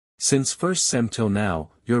Since first sem till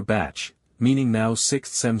now, your batch, meaning now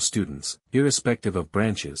 6th sem students, irrespective of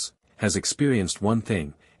branches, has experienced one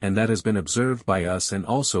thing, and that has been observed by us and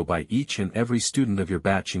also by each and every student of your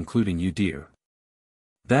batch including you dear.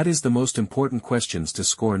 That is the most important questions to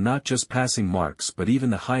score not just passing marks but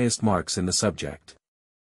even the highest marks in the subject.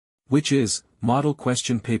 Which is, model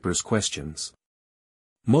question papers questions.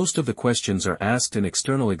 Most of the questions are asked in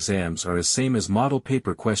external exams are as same as model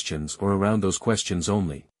paper questions or around those questions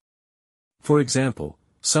only. For example,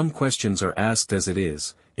 some questions are asked as it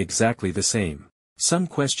is, exactly the same. Some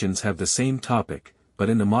questions have the same topic, but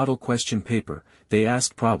in the model question paper, they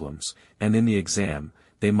ask problems, and in the exam,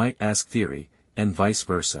 they might ask theory, and vice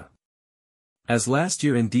versa. As last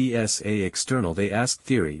year in DSA external they asked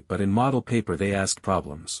theory but in model paper they asked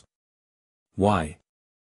problems. Why?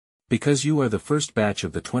 Because you are the first batch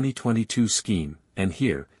of the 2022 scheme, and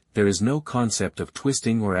here, there is no concept of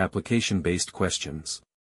twisting or application-based questions.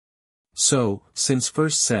 So, since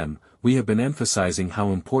first sem, we have been emphasizing how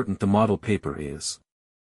important the model paper is.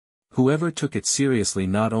 Whoever took it seriously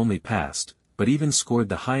not only passed, but even scored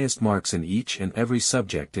the highest marks in each and every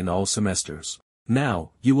subject in all semesters.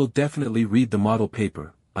 Now, you will definitely read the model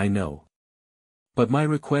paper, I know. But my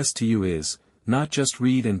request to you is, not just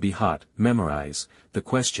read and be hot, memorize the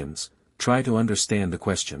questions, try to understand the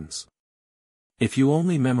questions. If you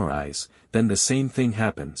only memorize, then the same thing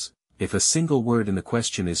happens. If a single word in the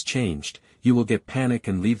question is changed, you will get panic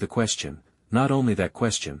and leave the question, not only that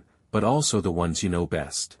question, but also the ones you know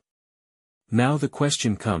best. Now the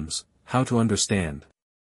question comes, how to understand.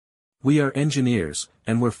 We are engineers,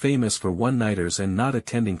 and we're famous for one-nighters and not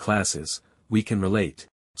attending classes, we can relate.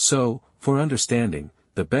 So, for understanding,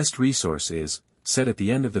 the best resource is, said at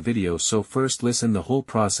the end of the video, so first listen the whole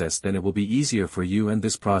process, then it will be easier for you, and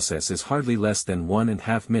this process is hardly less than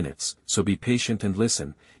 1.5 minutes, so be patient and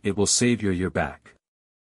listen, it will save your year back.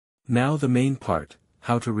 Now the main part,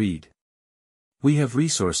 how to read. We have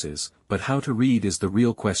resources, but how to read is the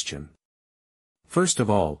real question. First of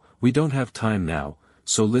all, we don't have time now,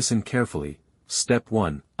 so listen carefully. Step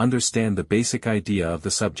 1, understand the basic idea of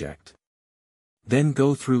the subject. Then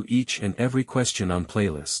go through each and every question on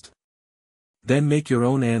playlist. Then make your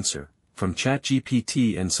own answer, from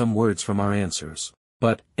ChatGPT and some words from our answers.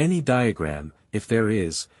 But, any diagram, if there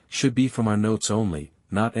is, should be from our notes only,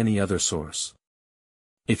 not any other source.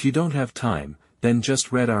 If you don't have time, then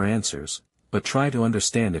just read our answers, but try to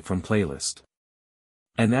understand it from playlist.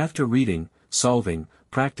 And after reading, solving,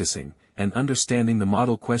 practicing, and understanding the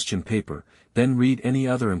model question paper, then read any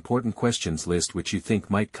other important questions list which you think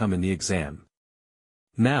might come in the exam.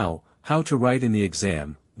 Now, how to write in the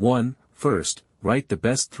exam. 1. First, write the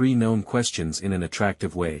best 3 known questions in an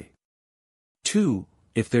attractive way. 2.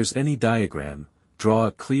 If there's any diagram, draw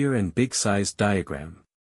a clear and big-sized diagram.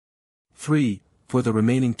 3. For the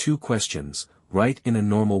remaining 2 questions, write in a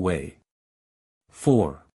normal way.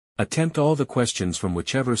 4. Attempt all the questions from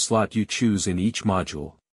whichever slot you choose in each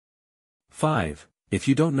module. 5. If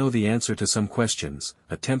you don't know the answer to some questions,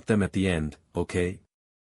 attempt them at the end, okay?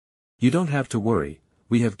 You don't have to worry,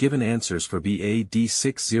 we have given answers for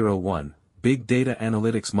BAD601, Big Data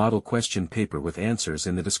Analytics Model Question Paper with answers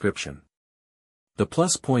in the description. The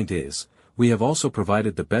plus point is, we have also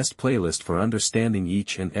provided the best playlist for understanding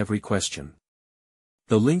each and every question.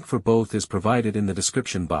 The link for both is provided in the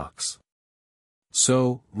description box.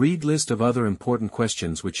 So, read list of other important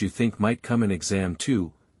questions which you think might come in exam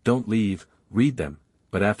 2, don't leave, read them,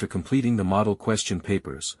 but after completing the model question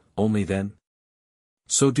papers, only then.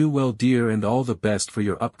 So do well dear, and all the best for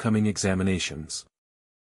your upcoming examinations.